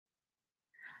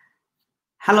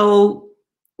Hello,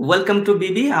 welcome to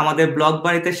বিবি আমাদের blog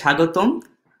বাড়িতে স্বাগতম।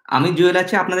 আমি জুয়েল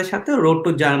আছি আপনাদের সাথে road two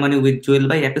Germany with Jewel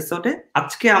ভাই এপিসোডে।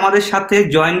 আজকে আমাদের সাথে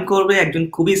জয়েন করবে একজন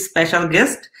খুবই স্পেশাল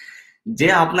গেস্ট, যে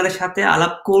আপনাদের সাথে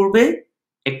আলাপ করবে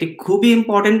একটি খুবই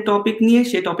ইম্পর্টেন্ট টপিক নিয়ে।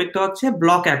 সেই টপিকটা হচ্ছে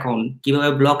ব্লক অ্যাকাউন্ট,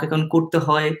 কিভাবে ব্লক অ্যাকাউন্ট করতে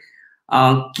হয়,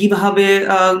 কিভাবে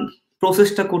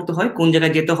প্রসেসটা করতে হয়, কোন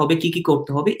জায়গায় যেতে হবে, কি কি করতে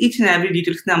হবে, ইচ এন্ড এভরি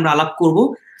ডিটেলস নিয়ে আমরা আলাপ করব।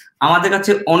 আমাদের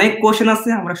কাছে অনেক কোশ্চেন আছে,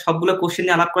 আমরা সবগুলো কোশ্চেন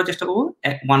নিয়ে আলাপ করার চেষ্টা করবো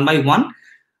ওয়ান বাই ওয়ান।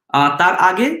 তার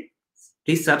আগে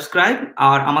প্লিজ সাবস্ক্রাইব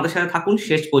আর আমাদের সাথে থাকুন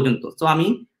শেষ পর্যন্ত। তো আমি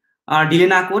ডিলে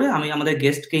না করে আমি আমাদের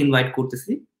গেস্টকে ইনভাইট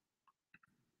করতেছি।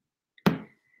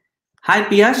 High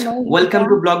Piyas, welcome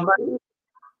to ব্লগবারি।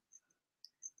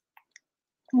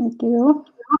 Thank you.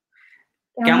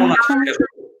 কেমন আছেন?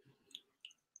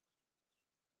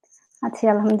 আছি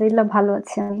আলহামদুলিল্লাহ, ভালো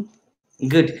আছি আমি।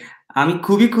 গুড। আমি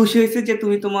খুবই খুশি হয়েছি যে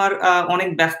তুমি তোমার অনেক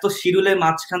ব্যস্ত শিডিউলের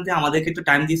মাঝখান থেকে আমাদেরকে একটু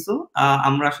টাইম দিছো।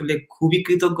 আমরা আসলে খুবই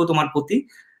কৃতজ্ঞ তোমার প্রতি।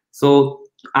 সো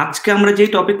আজকে আমরা যে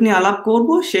টপিক নিয়ে আলাপ করব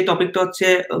সেই টপিকটা হচ্ছে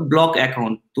ব্লক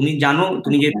অ্যাকাউন্ট। তুমি জানো,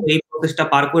 তুমি যে এই প্রসেসটা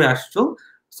পার করে আসছো,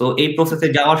 সো এই প্রসেসে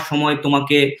যাওয়ার সময়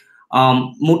তোমাকে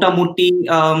মোটামুটি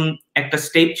একটা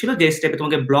স্টেপ ছিল, যে স্টেপে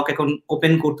তোমাকে ব্লক অ্যাকাউন্ট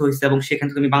ওপেন করতে হয়েছে এবং সেখান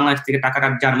থেকে তুমি বাংলাদেশ থেকে টাকাটা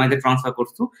জার্মানিতে ট্রান্সফার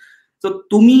করছো। তো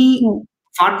তুমি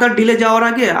ফার্দার ডিলে যাওয়ার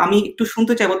আগে আমি একটু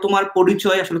শুনতে চাইবো তোমার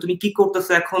পরিচয়, আসলে তুমি কি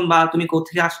করতেছো এখন বা তুমি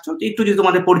কোথেকে আসছো, একটু যদি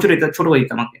তোমাদের পরিচয় দিতে ছোট ভাই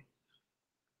আমাকে।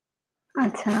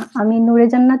 আচ্ছা, আমি নূরে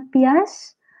জান্নাত পিয়াস।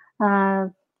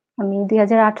 আমি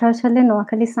 2018 সালে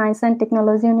Noakhali science and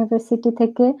technology university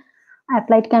থেকে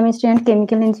applied chemistry and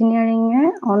chemical engineering A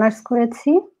honours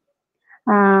করেছি।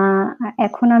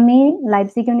 এখন আমি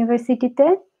লাইপজিগ ইউনিভার্সিটিতে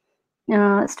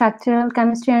স্ট্রাকচারাল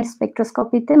কেমিস্ট্রি অ্যান্ড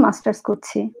স্পেকট্রোস্কোপিতে মাস্টার্স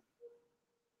করছি।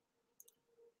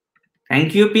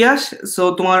 Thank you Piyas. সো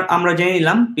তোমার আমরা জেনে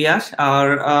নিলাম পিয়াস। আর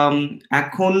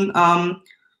এখন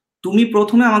তুমি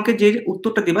প্রথমে আমাকে যে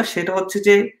উত্তরটা দিবা সেটা হচ্ছে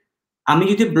যে আমি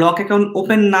যদি ব্লক অ্যাকাউন্ট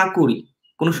ওপেন না করি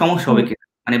কোনো সমস্যা হবে কিনা,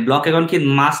 মানে ব্লক অ্যাকাউন্ট কি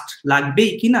মাস্ট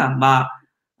লাগবেই কিনা, বা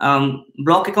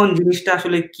ব্লক অ্যাকাউন্ট জিনিসটা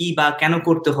আসলে কি বা কেন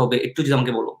করতে হবে, একটু যদি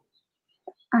আমাকে বলো।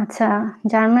 আচ্ছা,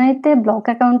 জার্মানিতে ব্লক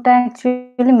অ্যাকাউন্টটা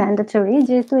অ্যাকচুয়ালি ম্যান্ডেটরি,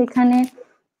 যেহেতু এখানে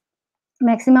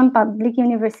ম্যাক্সিমাম পাবলিক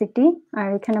ইউনিভার্সিটি, আর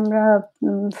এখানে আমরা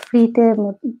ফ্রিতে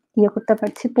করতে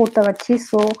পারছি, পড়তে পারছি।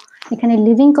 সো এখানে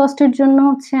লিভিং কস্টের জন্য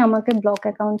হচ্ছে আমাকে ব্লক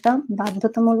অ্যাকাউন্টটা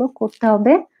বাধ্যতামূলক করতে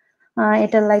হবে।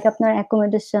 এটা লাইক আপনার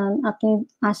অ্যাকোমোডেশন, আপনি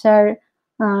আসার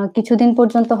কিছুদিন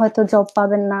পর্যন্ত হয়তো জব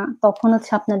পাবেন না, তখন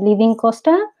হচ্ছে আপনার লিভিং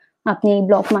কস্টটা আপনি এই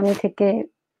ব্লক মানি থেকে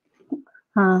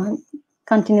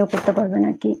কন্টিনিউ করতে পারবেন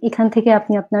আর কি। এখান থেকে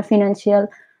আপনি আপনার ফিনান্সিয়াল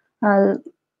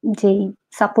যেই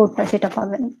সাপোর্টটা সেটা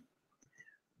পাবেন।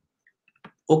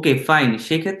 ওকে ফাইন,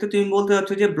 সেক্ষেত্রে তুমি বলতে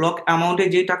চাচ্ছ যে ব্লক অ্যামাউন্টে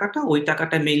যে টাকাটা, ওই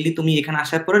টাকাটা মেইনলি তুমি এখানে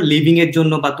আসার পরে লিভিং এর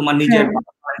জন্য বা তোমার নিজের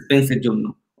এক্সপেন্সের জন্য।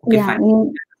 Okay fine.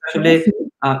 আসলে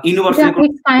university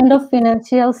it's kind of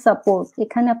financial support,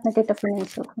 এখানে আপনাকে এটা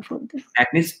ফিনান্সিয়াল সাপোর্ট দেয়।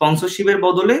 আপনি স্পন্সরশিপের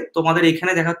বদলে তোমাদের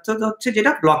এখানে দেখাতে হচ্ছে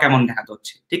যেটা ব্লক অ্যামাউন্ট দেখাতে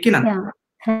হচ্ছে, ঠিক কি না?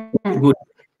 হ্যাঁ, গুড।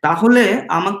 তাহলে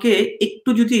আমাকে একটু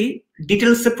যদি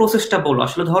ডিটেলস এর প্রসেসটা বলো।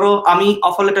 আসলে ধরো আমি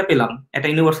অফার লেটার পেলাম একটা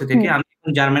ইউনিভার্সিটি থেকে, আমি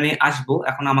এখন জার্মানি আসবো,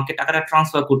 এখন আমাকে টাকাটা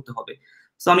ট্রান্সফার করতে হবে।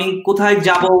 তো আমি কোথায়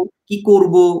যাব, কি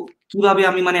করব, কিভাবে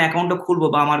আমি মানে অ্যাকাউন্টটা খুলবো,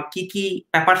 বা আমার কি কি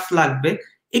পেপারস লাগবে,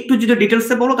 একটু যদি ডিটেলস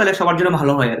এ বলো তাহলে সবার জন্য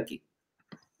ভালো হয় আর কি।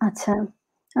 আচ্ছা,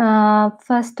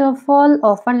 first of all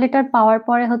offer letter পাওয়ার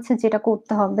পরে হচ্ছে যেটা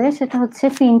করতে হবে সেটা হচ্ছে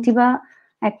ফিনটিবা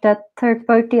একটা থার্ড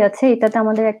পার্টি আছে, এটাতে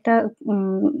আমাদের একটা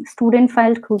স্টুডেন্ট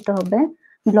ফাইল খুলতে হবে।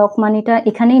 ব্লক মানিটা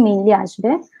এখানেই মেইনলি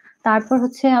আসবে। তারপর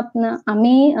হচ্ছে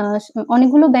আমি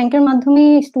অনেকগুলো ব্যাংকের মাধ্যমে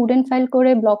স্টুডেন্ট ফাইল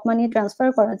করে ব্লক মানি ট্রান্সফার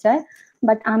করা যায়,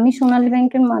 বাট আমি সোনালী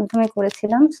ব্যাংকের মাধ্যমে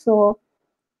করেছিলাম। সো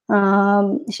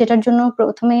সেটার জন্য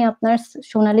প্রথমেই আপনার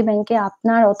সোনালী ব্যাংকে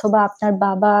আপনার অথবা আপনার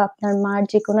বাবা, আপনার মার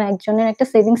যে কোনো একজনের একটা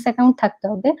সেভিংস অ্যাকাউন্ট থাকতে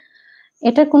হবে।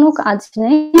 এটার কোনো কাজ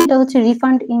নেই, এটা হচ্ছে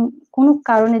রিফান্ড ইন কোনো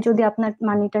কারণে যদি আপনার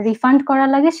মানিটা রিফান্ড করা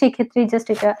লাগে সেক্ষেত্রেই জাস্ট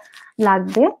এটা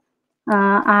লাগবে।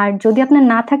 আর যদি আপনার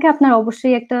না থাকে আপনার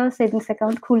অবশ্যই একটা সেভিংস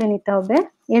অ্যাকাউন্ট খুলে নিতে হবে।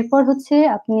 এরপর হচ্ছে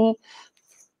আপনি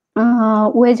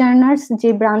ওয়েজ আর্নার্স যে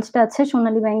ব্রাঞ্চটা আছে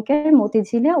সোনালী ব্যাংকের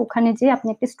মতিঝিলে, ওখানে যে আপনি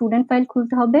একটা স্টুডেন্ট ফাইল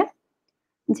খুলতে হবে।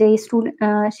 যে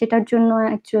সেটার জন্য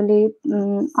অ্যাকচুয়ালি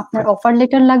আপনার অফার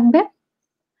লেটার লাগবে,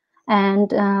 অ্যান্ড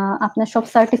আপনার সব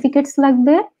সার্টিফিকেটস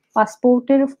লাগবে,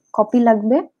 পাসপোর্টের কপি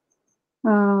লাগবে।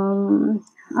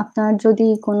 আপনার যদি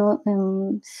কোনো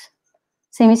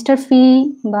সেমিস্টার ফি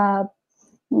বা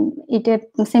এটা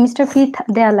সেমিস্টার ফি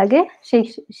দেয়া লাগে,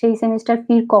 সেই সেমিস্টার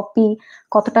ফির কপি,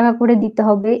 কত টাকা করে দিতে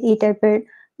হবে, এই টাইপের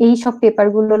এই সব পেপার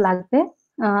গুলো লাগবে।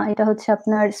 এটা হচ্ছে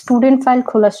আপনার স্টুডেন্ট ফাইল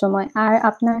খোলার সময়। আর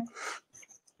আপনার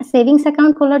সেভিংস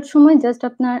অ্যাকাউন্ট খোলার সময় জাস্ট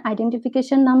আপনার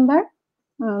আইডেন্টিফিকেশন নাম্বার,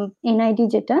 এনআইডি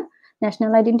যেটা,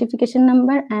 ন্যাশনাল আইডেন্টিফিকেশন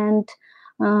নাম্বার অ্যান্ড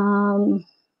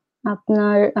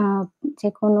আপনার যে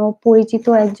কোনো পরিচিত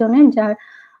একজনের যার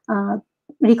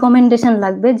রিকমেন্ডেশন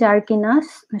লাগবে, যার কিনা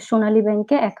সোনালী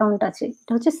ব্যাংকে অ্যাকাউন্ট আছে।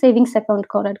 এটা হচ্ছে সেভিংস অ্যাকাউন্ট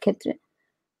করার ক্ষেত্রে।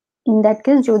 ইন দ্যাট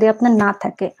কেস যদি আপনার না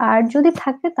থাকে, আর যদি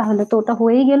থাকে তাহলে তো ওটা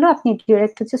হয়েই গেল। আপনি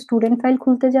ডিরেক্ট হচ্ছে স্টুডেন্ট ফাইল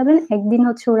খুলতে যাবেন। একদিন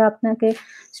হচ্ছে ওরা আপনাকে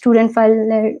স্টুডেন্ট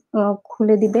ফাইলের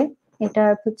খুলে দিবে। এটা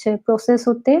হচ্ছে প্রসেস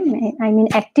হতে, আই মিন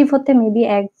অ্যাক্টিভ হতে মেবি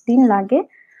একদিন লাগে।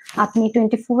 আপনি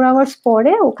 24 আওয়ার্স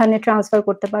পরে ওখানে ট্রান্সফার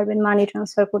করতে পারবেন, মানি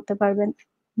ট্রান্সফার করতে পারবেন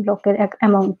ব্লকের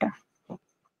অ্যামাউন্টটা।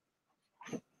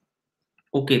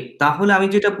 ওকে, তাহলে আমি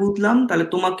যেটা বুঝলাম, তাহলে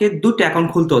তোমাকে দুটো অ্যাকাউন্ট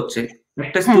খুলতে হচ্ছে।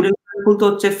 একটা হ্যাঁ, স্টুডেন্ট ফাইল খুলতে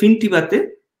হচ্ছে ফিনটিবাতে,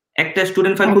 একটা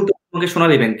স্টুডেন্ট ফাইল খুলতে হচ্ছে তোমাকে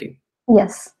সোনালী ব্যাংকে।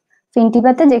 ইয়েস,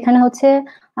 ফিনটিবাতে যেখানে হচ্ছে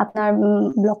আপনার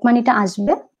ব্লক মানিটা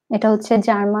আসবে, এটা হচ্ছে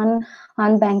জার্মান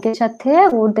ব্যাংকের সাথে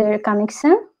ওদের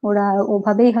কানেকশন। ওরা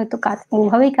ওভাবেই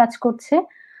কাজ করছে।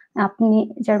 আপনি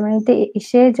জার্মানিতে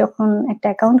এসে যখন একটা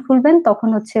অ্যাকাউন্ট খুলবেন, তখন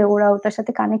হচ্ছে ওরা ওটার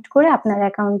সাথে কানেক্ট করে আপনার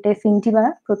অ্যাকাউন্টে ফিনটিবা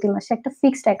প্রতি মাসে একটা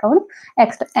ফিক্সড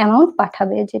অ্যামাউন্ট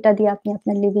পাঠাবে, যেটা দিয়ে আপনি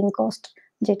আপনার লিভিং কস্ট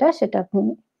সেটা আপনি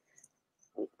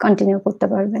কন্টিনিউ করতে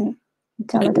পারবেন,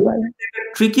 চালাতে পারবেন।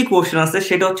 ট্রিকি কোশ্চেন আছে,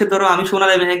 সেটা হচ্ছে ধরো আমি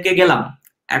সোনালী ব্যাংকে গেলাম,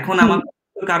 এখন আমার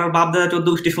কারোর বাপ দাদা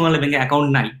 14 গোষ্ঠী সোনালী ব্যাংকে অ্যাকাউন্ট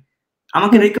নাই,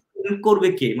 আমাকে রেকমেন্ড করবে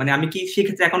কে? মানে আমি কি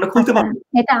সেক্ষেত্রে অ্যাকাউন্টটা খুলতে আচ্ছা, পারবো?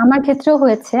 এটা আমার ক্ষেত্রেও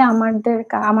হয়েছে।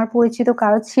 আমার পরিচিত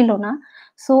কারো ছিল না।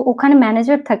 সো ওখানে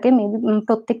ম্যানেজার থাকে, মেবি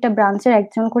প্রত্যেকটা ব্রাঞ্চের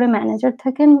একজন করে ম্যানেজার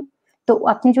থাকেন। তো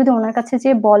আপনি যদি ওনার কাছে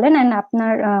যে বলেন এন্ড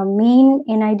আপনার মেইন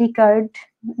এনআইডি কার্ড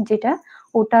যেটা,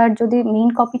 ওটার যদি মেইন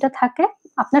কপিটা থাকে,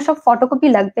 আপনার সব ফটোকপি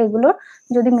লাগবে এগুলোর।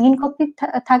 যদি মেইন কপি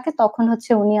থাকে তখন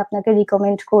হচ্ছে উনি আপনাকে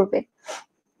রিকমেন্ড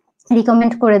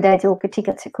করে দেয় যে ওকে ঠিক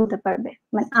আছে খুলতে পারবে।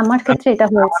 মানে আমার ক্ষেত্রে এটা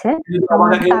হয়েছে,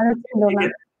 আমার কারো ছিল না।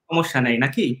 সমস্যা নেই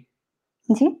নাকি?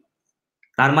 জি,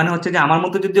 তার মানে হচ্ছে যে আমার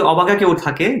মতো যদি অবাগা কেউ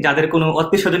থাকে, যাদের কোনো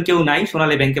আত্মীয় স্বজন কেউ নাই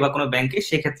সোনালী ব্যাংকে বা কোনো ব্যাংকে,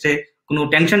 সেক্ষেত্রে কোনো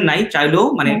টেনশন নাই, চাইলেও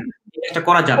মানে হ্যাঁ, এটা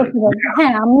করা যাবে। করতে পারবে।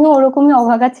 হ্যাঁ, আমিও ওরকমই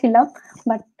অভাগা ছিলাম,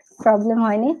 বাট প্রবলেম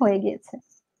হয়নি, হয়ে গিয়েছে।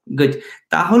 গুড।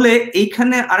 তাহলে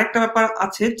এইখানে আরেকটা ব্যাপার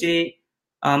আছে যে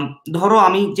আম, ধরো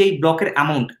আমি যেই ব্লকের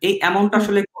অ্যামাউন্ট, এই অ্যামাউন্ট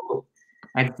আসলে কত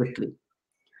এক্স্যাক্টলি?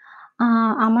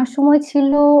 আমার সময়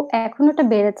ছিল, এখন ওটা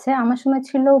বেড়েছে, আমার সময়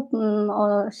ছিল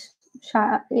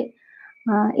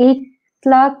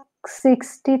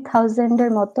 8,60,000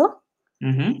 এর মতো।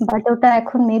 হুম। বাট ওটা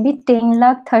এখন মেবি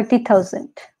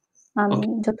 10,30,000, আমি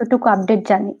যতটুকু আপডেট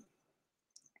জানি।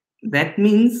 দ্যাট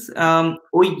মিনস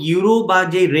ওই ইউরো বা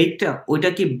যে রেটটা, ওইটা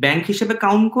কি ব্যাংক হিসেবে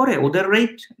কাউন্ট করে ওদের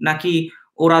রেট, নাকি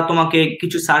ওরা তোমাকে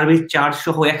কিছু সার্ভিস চার্জ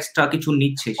সহ এক্সট্রা কিছু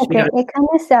নিচ্ছে ওকে, সেটা?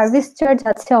 এখানে সার্ভিস চার্জ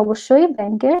আছে অবশ্যই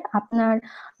ব্যাংকের। আপনার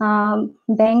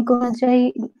ব্যাংক অনুযায়ী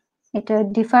এটা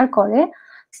ডিফার করে।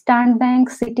 Stern bank,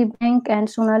 city bank and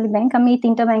Sonali bank, আমি এই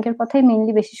তিনটা ব্যাংকের কথাই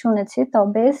মেইনলি বেশি শুনেছি।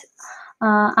 তবে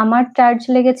আমার চার্জ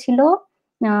লেগেছিল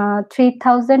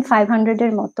 3,500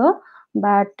 এর মতো।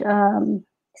 But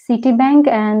city bank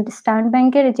and stern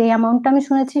ব্যাংকের যে অ্যামাউন্টটা আমি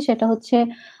শুনেছি সেটা হচ্ছে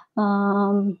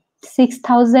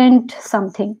 6,000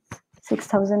 সামথিং,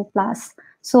 6,000 প্লাস।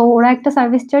 সো ওরা একটা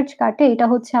সার্ভিস চার্জ কাটে। এটা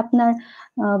হচ্ছে আপনার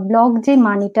ব্লক যে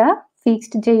মানিটা,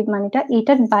 ফিক্সড যে মানিটা,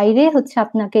 এটার বাইরে হচ্ছে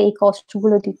আপনাকে এই কস্ট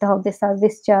গুলো দিতে হবে,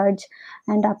 সার্ভিস চার্জ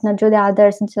এন্ড আপনার যদি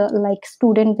আদার্স লাইক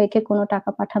স্টুডেন্ট দেখে কোনো টাকা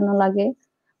পাঠানো লাগে,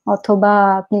 অথবা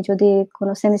আপনি যদি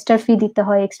কোনো সেমিস্টার ফি দিতে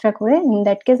হয় এক্সট্রা করে, ইন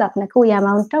দ্যাট কেস আপনাকে ওই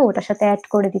অ্যামাউন্টটা ওটার সাথে অ্যাড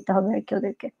করে দিতে হবে আর কি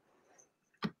ওদেরকে।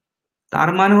 তার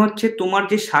মানে হচ্ছে তোমার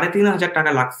যে 3,500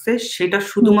 টাকা লাগছে সেটা হুম,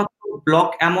 শুধুমাত্র ব্লক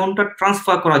অ্যামাউন্টটা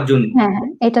ট্রান্সফার করার জন্য। হ্যাঁ হ্যাঁ,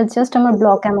 এটা জাস্ট আমার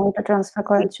ব্লক অ্যামাউন্টটা ট্রান্সফার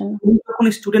করার জন্য। তুমি যখন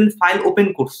স্টুডেন্ট ফাইল ওপেন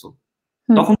করছো,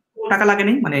 হুম, তখন কোনো টাকা লাগে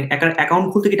নেই? মানে অ্যাকাউন্ট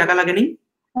খুলতে কি টাকা লাগে নেই?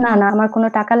 না না, আমার কোনো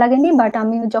টাকা লাগেনি। বাট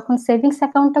আমি যখন সেভিংস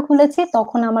অ্যাকাউন্টটা খুলেছি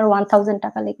তখন আমার 1,000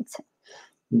 টাকা লেগেছে।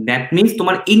 দ্যাট মিনস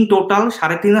তোমার ইন টোটাল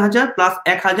 3,500 প্লাস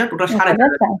 1,000, টোটাল 4,500।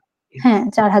 1,004, হ্যাঁ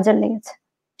 4,000 লেগেছে,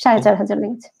 4,500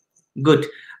 লেগেছে। গুড।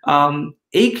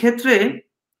 এই ক্ষেত্রে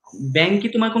ব্যাংক কি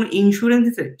তোমার কোনো ইন্স্যুরেন্স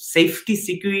দিতে, সেফটি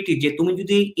সিকিউরিটি, যে তুমি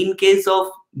যদি ইন কেস অফ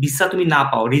ভিসা তুমি না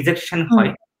পাও, রিজেকশন হুম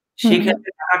হয়, হুম হুম। সেক্ষেত্রে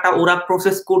টাকাটা ওরা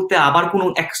প্রসেস করতে আবার কোনো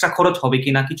এক্সট্রা খরচ হবে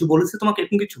কিনা, কিছু বলেছে তোমাকে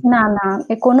এরকম কিছু? না না,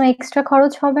 কোনো এক্সট্রা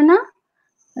খরচ হবে না।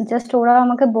 জাস্ট ওরা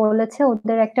আমাকে বলেছে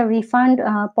ওদের একটা রিফান্ড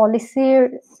পলিসির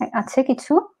আছে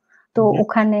কিছু। তো হুম।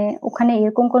 ওখানে ওখানে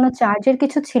এরকম কোনো চার্জের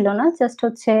কিছু ছিল না। জাস্ট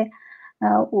হচ্ছে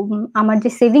আমার যে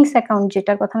সেভিংস অ্যাকাউন্ট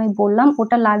যেটার কথা আমি বললাম,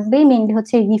 ওটা লাগবেই মেইনলি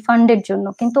হচ্ছে রিফান্ডের জন্য।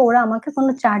 কিন্তু ওরা আমাকে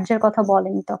কোনো চার্জের কথা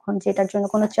বলেনি তখন, যেটার জন্য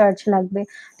কোনো চার্জ লাগবে,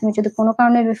 তুমি যদি কোনো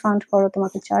কারণে রিফান্ড করো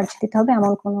তোমাকে চার্জ দিতে হবে,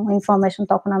 এমন কোনো ইনফরমেশন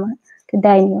তখন আমাকে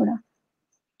দেয়নি ওরা।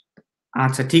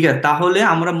 আচ্ছা, ঠিক আছে, তাহলে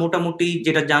আমরা মোটামুটি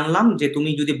যেটা জানলাম যে তুমি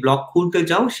যদি ব্লগ খুলতে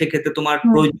যাও, সেক্ষেত্রে তোমার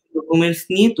হুম প্রয়োজনীয় ডকুমেন্টস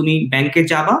নিয়ে তুমি ব্যাংকে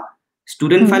যাবা,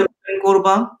 স্টুডেন্ট হুম ফাইল ওপেন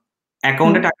করবা, হুম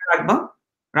অ্যাকাউন্টে টাকা রাখবা,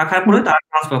 রাখার পরে তারা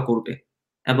ট্রান্সফার করবে,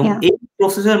 এবং এই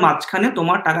প্রসেসের মাঝখানে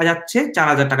তোমার টাকা যাচ্ছে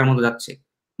 4,000 টাকার মতো যাচ্ছে,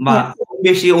 বা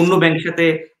বেশি অন্য ব্যাংকের সাথে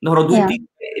ধরো 2-3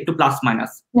 একটু প্লাস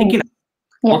মাইনাস, ঠিক কি না?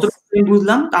 অতটুকু আমি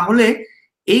বুঝলাম। তাহলে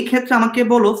এই ক্ষেত্রে আমাকে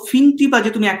বলো, ফিনটি বা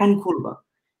যে তুমি অ্যাকাউন্ট খুলবা,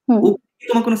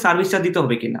 তোমার কোনো সার্ভিস চার্জ দিতে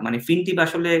হবে কিনা? মানে ফিনটি বা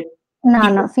আসলে না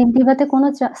না, ফিনটিবাতে কোনো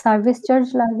সার্ভিস চার্জ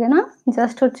লাগবে না।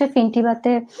 জাস্ট হচ্ছে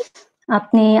ফিনটিবাতে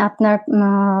আপনি আপনার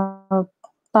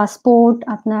পাসপোর্ট,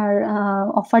 আপনার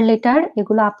অফার লেটার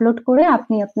এগুলো আপলোড করে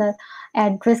আপনি আপনার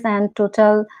অ্যাড্রেস অ্যান্ড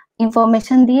টোটাল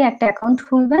ইনফরমেশন দিয়ে একটা অ্যাকাউন্ট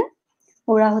খুলবেন।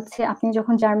 ওরা হচ্ছে আপনি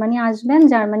যখন জার্মানি আসবেন,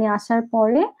 জার্মানি আসার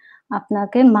পরে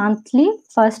আপনাকে মান্থলি,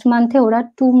 ফার্স্ট মান্থে ওরা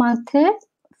 2 মান্থে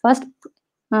ফার্স্ট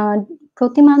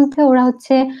প্রতি মান্থে ওরা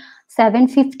হচ্ছে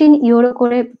 715 ইউরো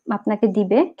করে আপনাকে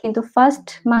দিবে, কিন্তু ফার্স্ট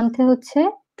মান্থে হচ্ছে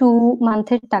 2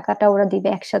 মান্থের টাকাটা ওরা দিবে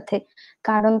একসাথে।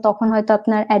 কারণ তখন হয়তো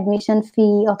আপনার অ্যাডমিশন ফি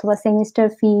অথবা সেমিস্টার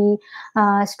ফি,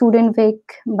 স্টুডেন্ট ভেক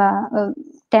বা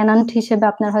টেনান্ট হিসেবে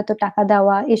আপনার হয়তো টাকা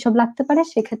দেওয়া এসব লাগতে পারে,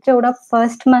 সেক্ষেত্রে ওরা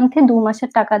ফার্স্ট মান্থে 2 মাসের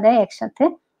টাকা দেয় একসাথে।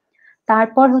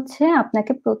 তারপর হচ্ছে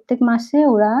আপনাকে প্রত্যেক মাসে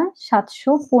ওরা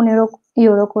 715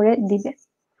 ইউরো করে দিবে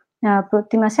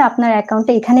প্রতি মাসে আপনার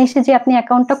অ্যাকাউন্টে। এখানে এসে যে আপনি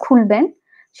অ্যাকাউন্টটা খুলবেন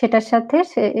সেটার সাথে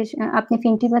আপনি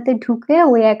ফিনটিবাতে ঢুকে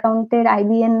ওই অ্যাকাউন্টের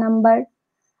আইবিএন নাম্বার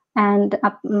অ্যান্ড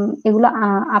এগুলো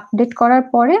আপডেট করার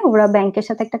পরে ওরা ব্যাংকের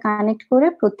সাথে একটা কানেক্ট করে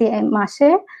প্রতি মাসে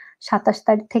 27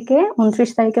 তারিখ থেকে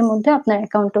 29 তারিখের মধ্যে আপনার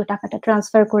অ্যাকাউন্টে টাকাটা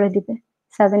ট্রান্সফার করে দিবে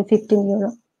 715 ইউরো।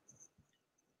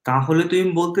 তাহলে তুমি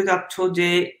বলতে চাচ্ছ যে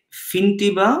ফিনটি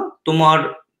বা তোমার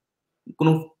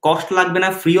কোনো কস্ট লাগবে না,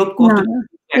 ফ্রি অফ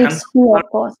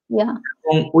কস্ট,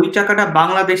 এবং ওই টাকাটা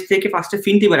বাংলাদেশ থেকে ফার্স্টে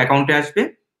ফিনটিবার অ্যাকাউন্টে আসবে,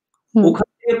 ওখান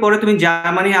থেকে পরে তুমি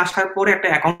জার্মানি আসার পরে একটা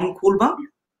অ্যাকাউন্ট খুলবা,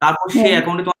 তারপর সেই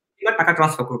অ্যাকাউন্টে তোমার টাকা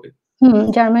ট্রান্সফার করবে।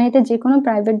 জার্মানিতে যে কোনো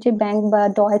প্রাইভেট যে ব্যাংক বা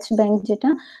ডয়েচ ব্যাংক যেটা,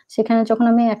 সেখানে যখন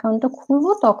আমি অ্যাকাউন্টটা খুলবো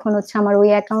তখন হচ্ছে আমার ওই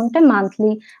অ্যাকাউন্টে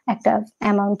মান্থলি একটা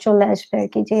অ্যামাউন্ট চলে আসবে আর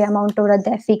কি, যে অ্যামাউন্ট ওরা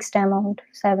দেয় ফিক্সড অ্যামাউন্ট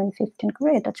 715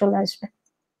 করে এটা চলে আসবে।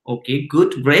 ওকে,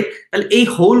 গুড, গ্রেট। তাহলে এই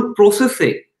হোল প্রসেসে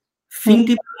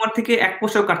ফিনটি তোমার থেকে 1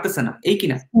 পয়সাও কাটতেছে না, এই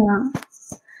কিনা? না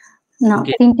না,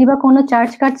 ফিনটিবা কোনো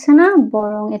চার্জ কাটছে না,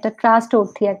 বরং এটা ট্রাস্ট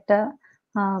অর্থী একটা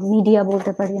মিডিয়া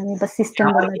বলতে পারি আমি, বা সিস্টেম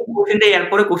বলা যায়। কোশ্চেনটা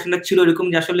এরপরে কোশ্চেনটা ছিল এরকম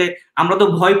যে আসলে আমরা তো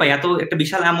ভয় পাই, এত একটা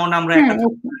বিশাল অ্যামাউন্ট আমরা একটা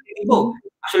দিব,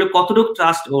 আসলে কতটুকু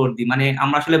ট্রাস্ট ওর্দি, মানে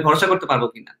আমরা আসলে ভরসা করতে পারবো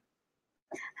কিনা?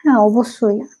 হ্যাঁ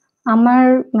অবশ্যই। আমার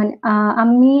মানে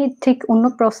আমি ঠিক অন্য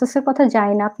প্রসেসের কথা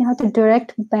জানি না, আপনি হয়তো ডাইরেক্ট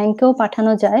ব্যাংকেও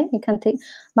পাঠানো যায় এখান থেকে,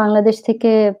 বাংলাদেশ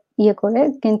থেকে ইয়ে করে,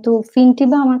 কিন্তু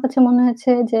ফিনটিবা আমার কাছে মনে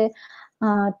হয়েছে যে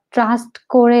ট্রাস্ট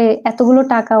করে এতগুলো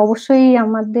টাকা অবশ্যই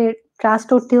আমাদের ট্রাস্ট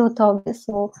করতে হতে হবে।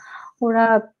 সো ওরা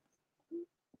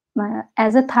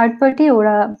অ্যাজ এ থার্ড পার্টি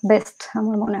ওরা বেস্ট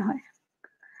আমার মনে হয়।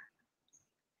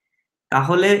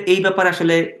 তাহলে এই ব্যাপারে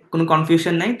আসলে কোনো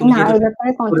কনফিউশন নাই, তুমি না, যেহেতু এই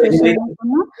ব্যাপারে কনফিউশন নেই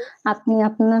কোনো। আপনি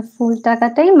আপনার ফুল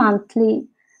টাকাটাই মান্থলি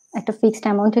একটা ফিক্সড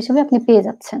অ্যামাউন্ট হিসেবে আপনি পেয়ে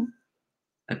যাচ্ছেন।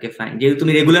 ওকে, ফাইন। যেহেতু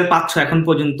তুমি রেগুলার পাচ্ছ এখন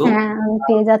পর্যন্ত। হ্যাঁ, আমি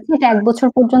পেয়ে যাচ্ছি। এটা 1 বছর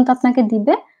পর্যন্ত আপনাকে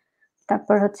দিবে।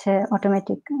 তারপর হচ্ছে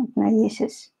অটোমেটিক আপনার ইয়ে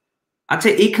শেষ। আচ্ছা,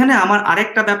 এইখানে আমার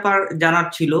আরেকটা ব্যাপার জানার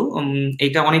ছিল,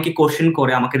 এটা অনেকে কোশ্চেন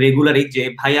করে আমাকে রেগুলারই, যে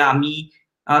ভাইয়া আমি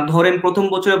ধরেন প্রথম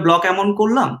বছরে ব্লক অ্যামাউন্ট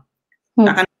করলাম,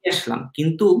 টাকা নিয়ে আসলাম,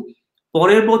 কিন্তু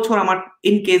পরের বছর আমার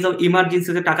ইন কেস অফ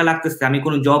ইমার্জেন্সিতে টাকা লাগতেছে, আমি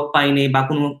কোনো জব পাইনি বা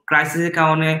কোনো ক্রাইসিসের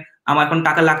কারণে আমার এখন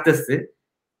টাকা লাগতেছে,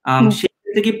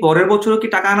 সেক্ষেত্রে কি পরের বছরও কি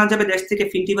টাকা আনা যাবে দেশ থেকে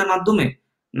ফিনটিবার মাধ্যমে,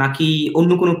 নাকি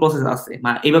অন্য কোনো প্রসেস আছে,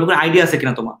 বা এই ব্যাপারে আইডিয়া আছে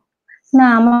কিনা তোমার? না,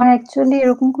 আমার অ্যাকচুয়ালি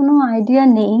এরকম কোনো আইডিয়া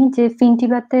নেই যে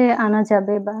ফিনটিবাতে আনা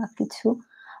যাবে বা কিছু।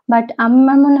 বাট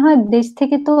আমার মনে হয় দেশ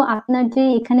থেকে তো আপনার যে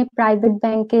এখানে প্রাইভেট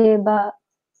ব্যাংকে বা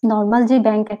নরমাল যে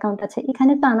ব্যাংক অ্যাকাউন্ট আছে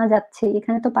এখানে তো আনা যাচ্ছে,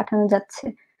 এখানে তো পাঠানো যাচ্ছে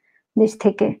দেশ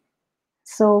থেকে।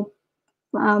 সো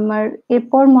আমার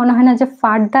এরপর মনে হয় না যে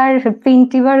ফার্দার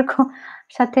ফিনটিবার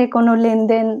সাথে কোনো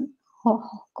লেনদেন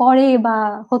করে বা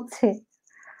হচ্ছে।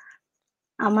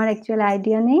 আমার অ্যাকচুয়ালি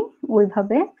আইডিয়া নেই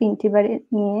ওইভাবে ফিনটিবার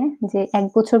নিয়ে, যে 1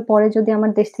 বছর পরে যদি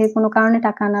আমার দেশ থেকে কোনো কারণে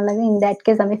টাকা আনা লাগে, ইন দ্যাট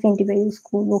কেস আমি ফিনটিবার ইউজ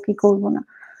করবো কি করবো না,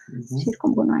 সেরকম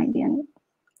কোনো আইডিয়া নেই।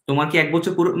 তোমার কি 1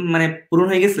 বছর মানে পূরণ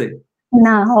হয়ে গেছে?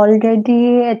 না, অলরেডি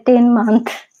 10 মান্থ।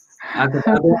 আচ্ছা,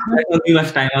 তাহলে এখনো 2 মাস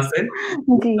টাইম আছে।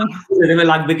 জি।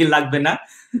 লাগবে কি লাগবে না।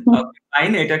 ওকে,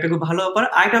 ফাইন। এটা একটা খুব ভালো ব্যাপার।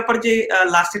 আরেকটা ব্যাপার যে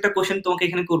লাস্ট একটা কোশ্চেন তোমাকে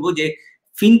এখানে করব, যে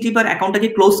ফিনটিবার অ্যাকাউন্টটা কি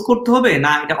ক্লোজ করতে হবে,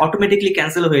 না এটা অটোমেটিক্যালি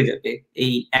ক্যান্সেল হয়ে যাবে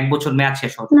এই 1 বছর মেয়াদ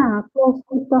শেষ হওয়ার না, পর? ক্লোজ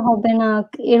করতে হবে না।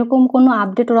 এরকম কোনো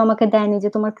আপডেট ওরা আমাকে দেয়নি যে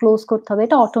তোমার ক্লোজ করতে হবে।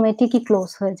 এটা অটোমেটিকই ক্লোজ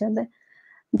হয়ে যাবে।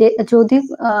 যে যদি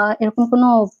এরকম কোনো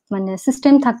মানে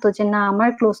সিস্টেম থাকতো যে না আমার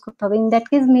ক্লোজ করতে হবে, ইন দ্যাট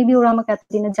কেস মেবি ওরা আমাকে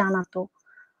এতদিনে জানাতো,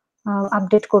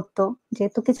 আপডেট করতো।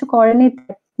 যেহেতু কিছু করেনি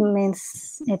মিন্স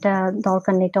এটা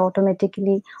দরকার নেই, এটা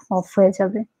অটোমেটিক্যালি অফ হয়ে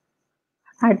যাবে।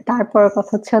 আর তারপর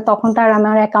কথা হচ্ছে তখন তো আর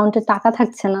আমার অ্যাকাউন্টে টাকা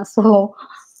থাকছে না, সো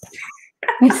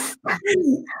ইটস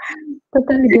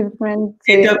টোটালি ডিফারেন্ট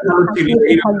যে এটা ভালো ছিল। থাকলে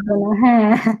কি থাকবে না।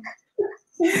 হ্যাঁ।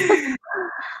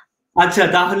 আচ্ছা,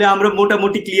 তাহলে আমরা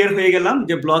মোটামুটি ক্লিয়ার হয়ে গেলাম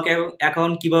যে ব্লক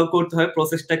অ্যাকাউন্ট কিভাবে করতে হয়,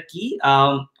 প্রসেসটা কি।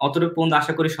 অতটুকু পর্যন্ত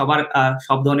আশা করি সবার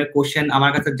সব ধরনের কোশ্চেন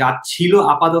আমার কাছে যা ছিল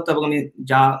আপাতত এবং আমি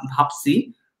যা ভাবছি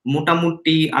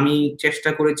মোটামুটি আমি চেষ্টা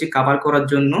করেছি কভার করার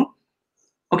জন্য।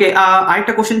 ওকে,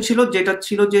 আরেকটা কোশ্চেন ছিল, যেটা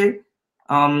ছিল যে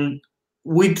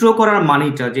উইথড্র করার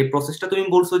মানিটা, যে প্রসেসটা তুমি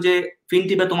বলছো যে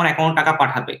ফিনটিপে তোমার অ্যাকাউন্ট টাকা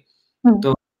পাঠাবে, হুম, তো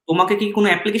তোমাকে কি কোনো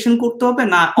অ্যাপ্লিকেশন করতে হবে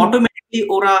না হুম। অটোমেটিকলি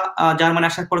ওরা জার্মানি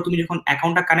আসার পরে তুমি যখন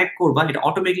অ্যাকাউন্টটা কানেক্ট করবা এটা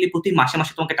অটোমেটিকলি প্রতি মাসে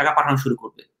মাসে তোমাকে টাকা পাঠানো শুরু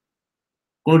করবে?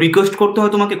 কোনো রিকোয়েস্ট করতে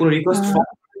হয় তোমাকে, কোনো আ রিকোয়েস্ট ফর্ম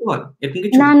করতে হয় এরকম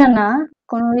কিছু? না, না, না।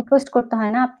 কোনো রিকোয়েস্ট করতে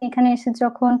হয় না। আপনি এখানে এসে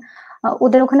যখন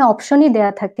ওদের ওখানে অপশনই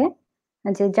দেয়া থাকে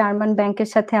যে জার্মান ব্যাংকের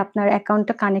সাথে আপনার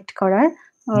অ্যাকাউন্টটা কানেক্ট করার।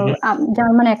 ও হুম।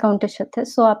 জার্মান অ্যাকাউন্টের সাথে।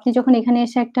 সো আপনি যখন এখানে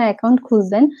এসে একটা অ্যাকাউন্ট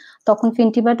খুলবেন, তখন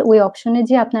ফিনটিবাট ওই অপশনে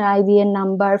যেয়ে আপনার IBN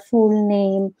number, full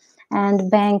name and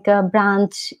bank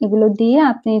branch এগুলো দিয়ে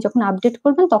আপনি যখন আপডেট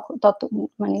করবেন তখন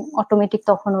মানে অটোমেটিক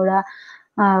তখন ওরা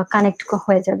কানেক্ট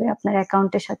হয়ে যাবে আপনার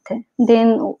অ্যাকাউন্টের সাথে। দেন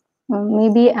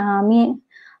মেবি আমি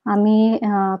আমি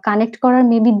কানেক্ট করার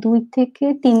মেবি ২ থেকে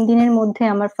 ৩ দিনের মধ্যে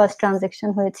আমার ফার্স্ট ট্রান্সেকশন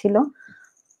হয়েছিল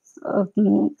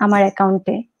আমার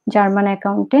অ্যাকাউন্টে, জার্মান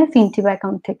অ্যাকাউন্টে, ফিনটিবা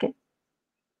অ্যাকাউন্ট থেকে।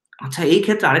 আচ্ছা, এই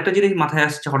ক্ষেত্রে আরেকটা জিনিস মাথায়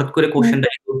আসছে হঠাৎ করে, হুম, কোশ্চেনটা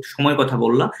একটু সময় কথা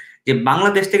বললা, যে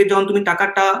বাংলাদেশ থেকে যখন তুমি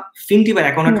টাকাটা ফিনটিবার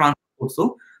অ্যাকাউন্টে হুম, ট্রান্সফার করছো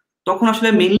তখন আসলে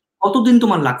হুম। মেইনলি কতদিন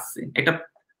তোমার লাগছে একটা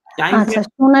টাইম আচ্ছা, ফ্রেম?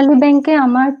 সোনালী ব্যাংকে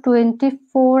আমার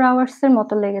 24 আওয়ার্স এর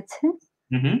মতো লেগেছে।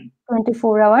 হুম, হুম।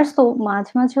 24 আওয়ার্স। তো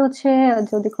মাঝে, মাঝে হচ্ছে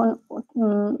যদি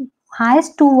উম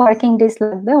হাইয়েস্ট 2 ওয়ার্কিং ডেজ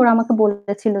লাগবে। ওরা আমাকে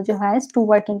বলেছিল যে হাইয়েস্ট 2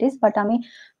 ওয়ার্কিং ডেজ, বাট আমি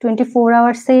 24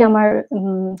 আওয়ার্স এই আমার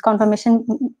কনফার্মেশন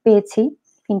পেয়েছি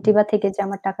ফিনটিবা থেকে যে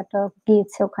আমার টাকাটা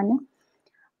গিয়েছে ওখানে।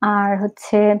 আর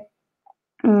হচ্ছে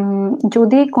উম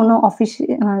যদি কোনো অফিসে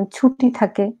ছুটি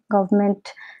থাকে গভর্নমেন্ট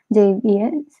যে ইয়ে,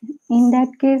 ইন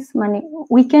দ্যাট কেস মানে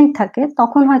উইকেন্ড থাকে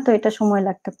তখন হয়তো এটা সময়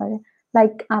লাগতে পারে।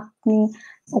 লাইক আপনি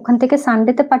ওখান থেকে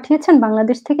সানডেতে পাঠিয়েছেন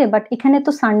বাংলাদেশ থেকে, বাট এখানে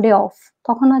তো সানডে অফ।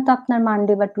 তখন হয়তো আপনার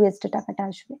মানডে বা টুয়েসডে টাকাটা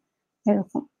আসবে।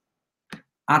 এরকম।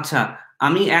 আচ্ছা,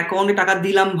 আমি অ্যাকাউন্টে টাকা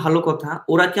দিলাম ভালো কথা,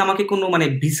 ওরা কি আমাকে কোনো মানে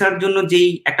ভিসার জন্য যেই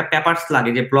একটা পেপারস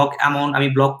লাগে যে ব্লক অ্যামাউন্ট আমি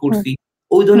ব্লক হুম, করছি,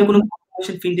 ওই ধরনের হুম, কোনো হুম।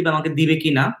 কনফার্মেশন ফিনটিপ আমাকে দিবে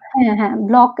কিনা? হ্যাঁ, হ্যাঁ।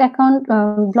 ব্লক অ্যাকাউন্ট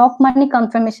ব্লক মানি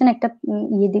কনফার্মেশন একটা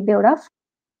ইয়ে দিবে ওরা।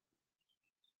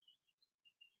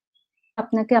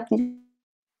 আপনি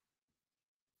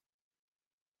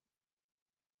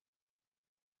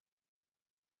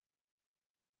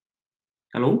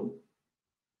হ্যালো?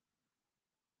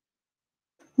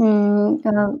 উম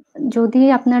আ যদি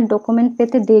আপনার ডকুমেন্ট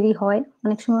পেতে দেরি হয়,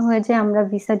 অনেক সময় হয়ে যায় আমরা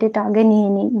ভিসা ডেট আগে নিয়ে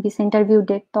নিই, ভিসা ইন্টারভিউ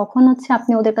ডেট। তখন হচ্ছে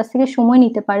আপনি ওদের কাছ থেকে সময়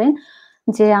নিতে পারেন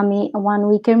যে আমি 1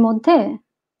 উইকের মধ্যে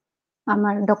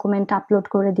আমার ডকুমেন্ট আপলোড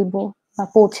করে দিব বা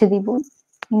পৌঁছে দিব।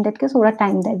 ইন দ্যাট কেস ওরা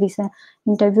টাইম দেয়। ভিসা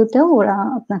ইন্টারভিউতেও ওরা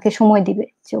আপনাকে সময় দিবে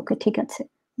যে ওকে ঠিক আছে।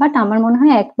 বাট আমার মনে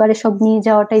হয় একবারে সব নিয়ে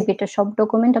যাওয়াটাই বেটার। সব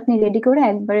ডকুমেন্ট আপনি রেডি করে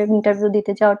একবারে ইন্টারভিউ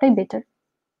দিতে যাওয়াটাই বেটার।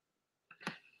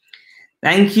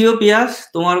 থ্যাংক ইউ পিয়াস,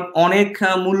 তোমার অনেক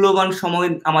মূল্যবান সময়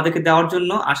আমাদেরকে দেওয়ার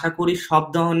জন্য। আশা করি সব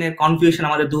ধরনের কনফিউশন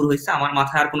আমাদের দূর হয়েছে, আমার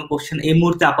মাথায় আর কোনো কোশ্চেন এই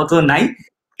মুহূর্তে আপাতত নাই।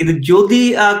 কিন্তু যদি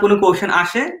কোনো কোশ্চেন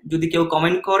আসে, যদি কেউ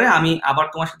কমেন্ট করে, আমি আবার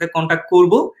তোমার সাথে কন্ট্যাক্ট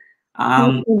করব।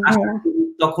 ওকে আশা ভাইয়া। করি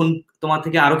তখন তোমার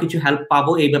থেকে আরো কিছু হেল্প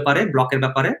পাবো এই ব্যাপারে, ব্লকের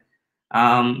ব্যাপারে।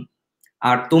 আম,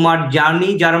 আর তোমার জার্নি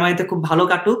জার্মানিতে খুব ভালো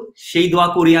কাটুক সেই দোয়া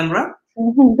করি আমরা।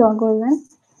 দোয়া করবেন।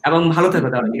 এবং ভালো থেকো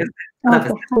তাহলে, ঠিক আছে? আল্লাহ ওকে,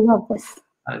 হাফেজ। আল্লাহ হাফেজ।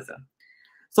 আচ্ছা,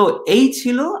 তো এই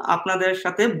ছিল আপনাদের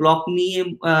সাথে ব্লগ নিয়ে,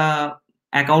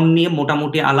 অ্যাকাউন্ট নিয়ে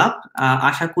মোটামুটি আলাপ।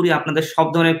 আশা করি আপনাদের সব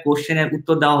ধরনের কোশ্চেনের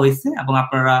উত্তর দেওয়া হয়েছে এবং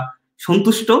আপনারা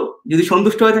সন্তুষ্ট। যদি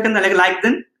সন্তুষ্ট হয়ে থাকেন তাহলে লাইক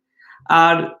দেন।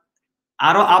 আর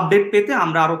আরো আপডেট পেতে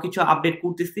আমরা আরো কিছু আপডেট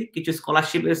করতেছি, কিছু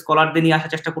স্কলারদের নিয়ে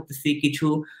আসার চেষ্টা করতেছি, কিছু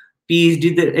পিএইচডি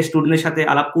স্টুডেন্টের সাথে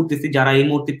আলাপ করতেছি যারা এই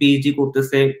মুহূর্তে পিএইচডি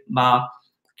করতেছে, বা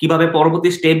কিভাবে পরবর্তী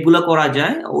স্টেপ গুলো করা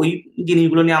যায় ওই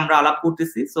জিনিসগুলো নিয়ে আমরা আলাপ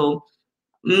করতেছি। সো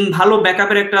ভালো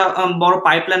ব্যাকআপের একটা বড়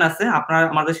পাইপলাইন আছে। আপনারা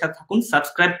আমাদের সাথে থাকুন,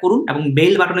 সাবস্ক্রাইব করুন এবং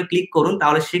বেল বাটনে ক্লিক করুন,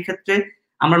 তাহলে সেক্ষেত্রে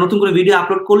আমরা নতুন করে ভিডিও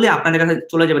আপলোড করলে আপনাদের কাছে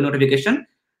চলে যাবে নোটিফিকেশন।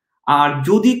 আর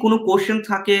যদি কোনো কোশ্চেন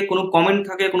থাকে, কোনো কমেন্ট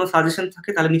থাকে, কোনো সাজেশন থাকে,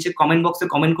 তাহলে নিচে কমেন্ট বক্সে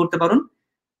কমেন্ট করতে পারুন।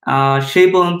 সেই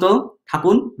পর্যন্ত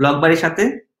থাকুন ব্লগবাড়ির সাথে,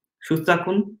 সুস্থ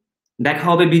থাকুন। দেখা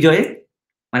হবে বিজয়ে,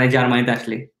 মানে জার্মানিতে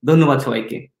আসলে। ধন্যবাদ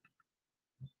সবাইকে।